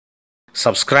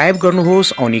Subscribe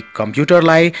गर्नुहोस् ओनिक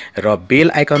कम्प्युटरलाई र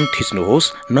बेल आइकन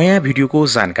थिच्नुहोस् नयाँ भिडियोको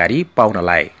जानकारी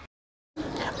पाउनलाई।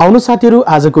 आउनु साथीहरु,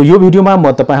 आजको यो भिडियोमा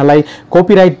म तपाईहरुलाई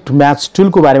कपिराइट म्याच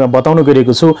टुलको बारेमा बताउन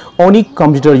गएको छु। ओनिक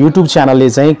कम्प्युटर युट्युब च्यानलले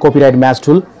चाहिँ कपिराइट म्याच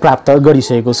टुल प्राप्त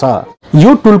गरिसकेको छ।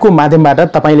 यो टुलको माध्यमबाट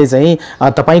तपाईले चाहिँ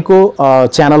तपाईको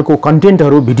च्यानलको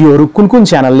कन्टेन्टहरु, भिडियोहरु कुन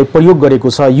च्यानलले प्रयोग गरेको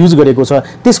छ, युज गरेको छ,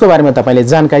 त्यसको बारेमा तपाईले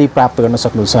जानकारी प्राप्त गर्न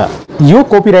सक्नुहुन्छ। यो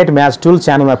कपिराइट म्याच टुल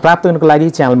च्यानलमा प्राप्त गर्नको लागि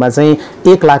च्यानलमा चाहिँ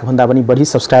 1 लाख भन्दा पनि बढी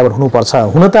सब्स्क्राइबर हुनुपर्छ।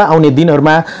 हुन त आउने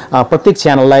दिनहरुमा प्रत्येक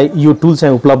च्यानललाई यो टुल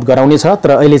चाहिँ उपलब्ध गराउने छ,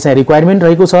 तर अहिले चाहिँ रिक्वायरमेन्ट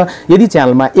रहेको छ यदि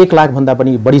च्यानलमा 1 लाख भन्दा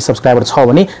पनि बढी सब्स्क्राइबर छ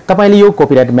भने तपाईले यो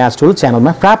कपिराइट म्याच टुल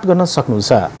च्यानलमा प्राप्त गर्न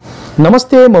सक्नुहुन्छ।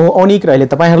 नमस्ते, म ओनिक र अहिले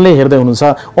तपाईहरुले हेर्दै हुनुहुन्छ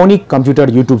ओनिक कम्प्युटर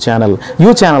युट्युब च्यानल।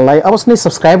 यो च्यानललाई अवश्य नै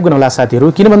सब्स्क्राइब गर्नुहोला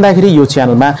साथीहरु, किन भन्दाखेरि यो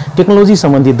च्यानलमा टेक्नोलोजी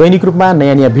सम्बन्धी दैनिक रूपमा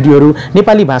नयाँ भिडियोहरु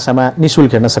नेपाली भाषामा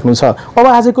निशुल्क हेर्न सक्नुहुन्छ। अब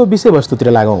आजको विषयवस्तुतिर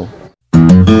लागौं।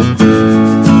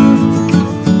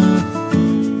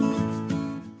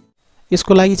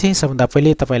 यसको लागि चाहिँ सबभन्दा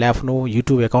पहिले तपाईले आफ्नो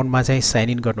YouTube अकाउन्टमा चाहिँ साइन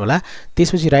इन गर्नु होला।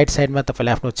 त्यसपछि राइट साइडमा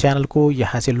तपाईले आफ्नो च्यानलको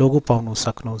यहाँ चाहिँ लोगो पाउन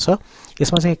सक्नुहुन्छ।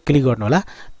 यसमा चाहिँ क्लिक गर्नु होला।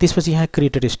 त्यसपछि यहाँ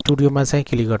क्रिएटर स्टुडियोमा चाहिँ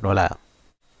क्लिक गर्नु होला।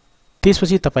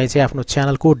 त्यसपछि तपाई चाहिँ आफ्नो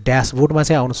च्यानलको ड्याशबोर्डमा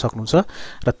चाहिँ आउन सक्नुहुन्छ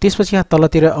र त्यसपछि यहाँ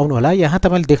तलतिर आउनु होला। यहाँ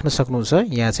तपाईले देख्न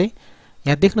सक्नुहुन्छ,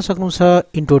 यहाँ देख्न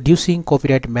सक्नुहुन्छ इन्ट्रोड्युसिङ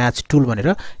कपिराइट म्याच टुल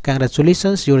भनेर।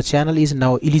 Congratulations, your channel is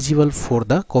now eligible for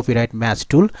the copyright match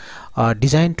tool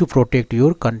design to protect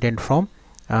your content from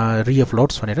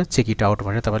रिअपलोड्स भनेर चेक इट आउट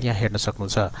भनेर तपाईले यहाँ हेर्न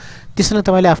सक्नुहुन्छ। त्यसैले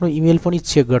तपाईले आफ्नो इमेल पनि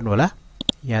चेक गर्नु होला।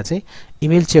 यहाँ चाहिँ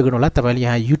इमेल चेक गर्नु होला। तपाईले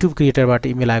यहाँ YouTube क्रिएटरबाट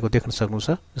इमेल आएको देख्न सक्नुहुन्छ।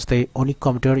 जस्तै ओनिक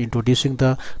computer introducing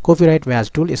the copyright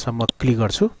match tool, यसमा म क्लिक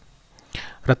गर्छु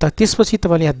र त्यसपछि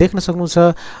तपाईले यहाँ देख्न सक्नुहुन्छ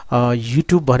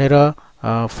YouTube भनेर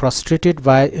frustrated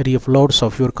by रिअपलोड्स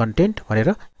of your content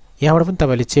भनेर यहाँबाट पनि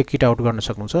तपाईले चेक इट आउट गर्न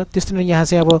सक्नुहुन्छ। त्यसैले यहाँ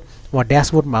चाहिँ अब म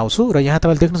ड्याशबोर्डमा आउँछु र यहाँ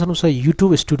तपाईले देख्न सक्नुहुन्छ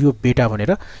YouTube स्टुडियो बेटा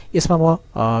भनेर, यसमा म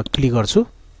क्लिक गर्छु।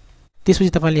 त्यसपछि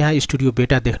तपाईले यहाँ स्टुडियो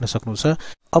बेटा देख्न सक्नुहुन्छ।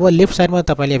 अब लेफ्ट साइडमा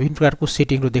तपाईले विभिन्न प्रकारको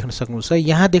सेटिङहरु देख्न सक्नुहुन्छ।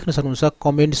 यहाँ देख्न सक्नुहुन्छ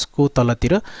कमेन्ट्सको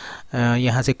तलतिर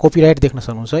यहाँ चाहिँ कपिराइट देख्न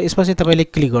सक्नुहुन्छ। यसमा चाहिँ तपाईले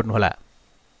क्लिक गर्नु होला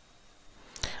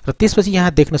र त्यसपछि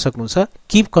यहाँ देख्न सक्नुहुन्छ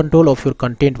keep control of your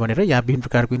content भनेर यहाँ विभिन्न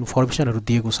प्रकारको इन्फर्मेसनहरु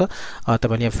दिएको छ।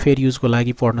 तपाईले यहाँ फेयर युजको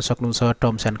लागि पढ्न सक्नुहुन्छ,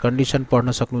 टर्म्स एन्ड कन्डिसन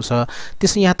पढ्न सक्नुहुन्छ।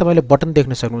 त्यसै यहाँ तपाईले बटन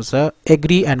देख्न सक्नुहुन्छ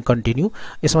एग्री एन्ड कन्टिन्यू,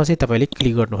 यसमा चाहिँ तपाईले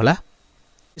क्लिक गर्नु होला।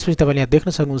 त्यसपछि तपाईले यहाँ देख्न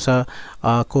सक्नुहुन्छ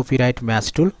copyright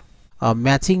match tool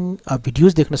matching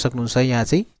videos देख्न सक्नुहुन्छ। यहाँ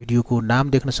चाहिँ भिडियोको नाम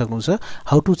देख्न सक्नुहुन्छ,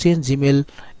 how to change Gmail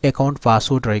account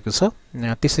password रहेको छ।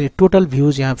 त्यसरी टोटल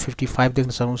भ्युज यहाँ 55 देख्न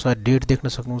सक्नुहुन्छ। डेट देख्न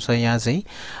सक्नुहुन्छ, यहाँ चाहिँ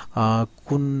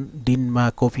कुन दिनमा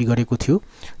कपी गरेको थियो।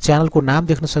 च्यानलको नाम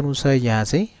देख्न सक्नुहुन्छ यहाँ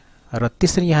चाहिँ, र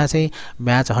त्यसरी यहाँ चाहिँ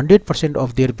match 100% of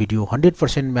there video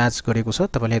 100% match गरेको छ।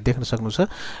 तपाईले देख्न सक्नुहुन्छ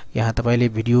यहाँ तपाईले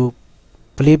भिडियो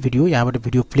यहाँबाट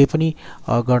भिडियो प्ले पनि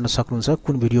गर्न सक्नुहुन्छ।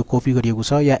 कुन भिडियो कपी गरिएको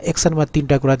छ या एक्सनमा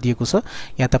 3टा कुरा दिएको छ।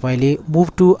 यहाँ तपाईले मुभ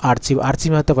टु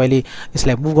आर्चिभमा तपाईले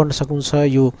यसलाई मुभ गर्न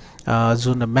सक्नुहुन्छ। यो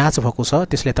जुन म्याच भएको छ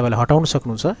त्यसलाई तपाईले हटाउन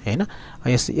सक्नुहुन्छ हैन,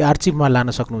 यस आर्चिभमा लान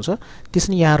सक्नुहुन्छ।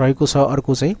 त्यसैले यहाँ रहेको छ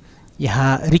अर्को चाहिँ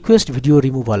यहाँ रिक्वेस्ट भिडियो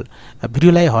रिमुभल,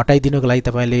 भिडियोलाई हटाइदिनको लागि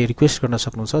तपाईले रिक्वेस्ट गर्न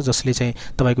सक्नुहुन्छ जसले चाहिँ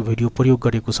तपाईको भिडियो प्रयोग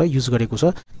गरेको छ, युज गरेको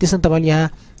छ। त्यसैले तपाईले यहाँ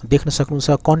देख्न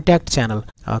सक्नुहुन्छ कन्ट्याक्ट च्यानल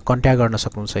कन्ट्याक्ट गर्न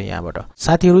सक्नुहुन्छ यहाँबाट।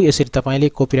 साथीहरु, यसरी तपाईले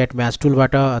कपिराइट म्याच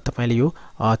टुलबाट तपाईले यो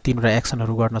 3वटा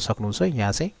एक्सनहरु गर्न सक्नुहुन्छ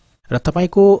यहाँ चाहिँ, र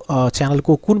तपाईको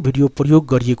च्यानलको कुन भिडियो प्रयोग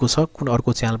गरिएको छ कुन अर्को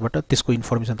च्यानलबाट त्यसको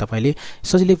इन्फर्मेसन तपाईले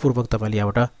सजिलैपूर्वक तपाईले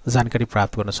यहाँबाट जानकारी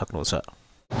प्राप्त गर्न सक्नुहुन्छ।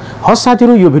 हस्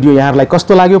साथीहरु, यो भिडियो यहाँहरुलाई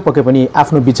कस्तो लाग्यो पक्कै पनि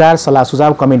आफ्नो विचार, सल्लाह,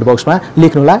 सुझाव कमेन्ट बक्समा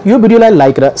लेख्नु होला। यो भिडियोलाई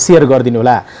लाइक र शेयर गरिदिनु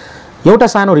होला। एउटा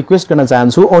सानो रिक्वेस्ट गर्न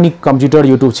चाहन्छु, ओनिक कम्प्युटर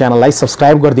युट्युब च्यानललाई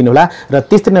सब्स्क्राइब गरिदिनु होला र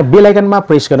त्यसरी नै बेल आइकनमा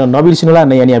प्रेस गर्न नबिर्सिनु होला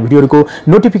नयाँ भिडियोहरुको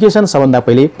नोटिफिकेसन सबभन्दा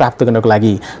पहिले प्राप्त गर्नको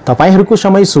लागि। तपाईहरुको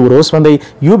समय शुभ होस् भन्दै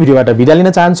यो भिडियोबाट बिदा लिन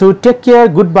चाहन्छु। Take care,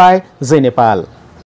 good by, Jay Nepal.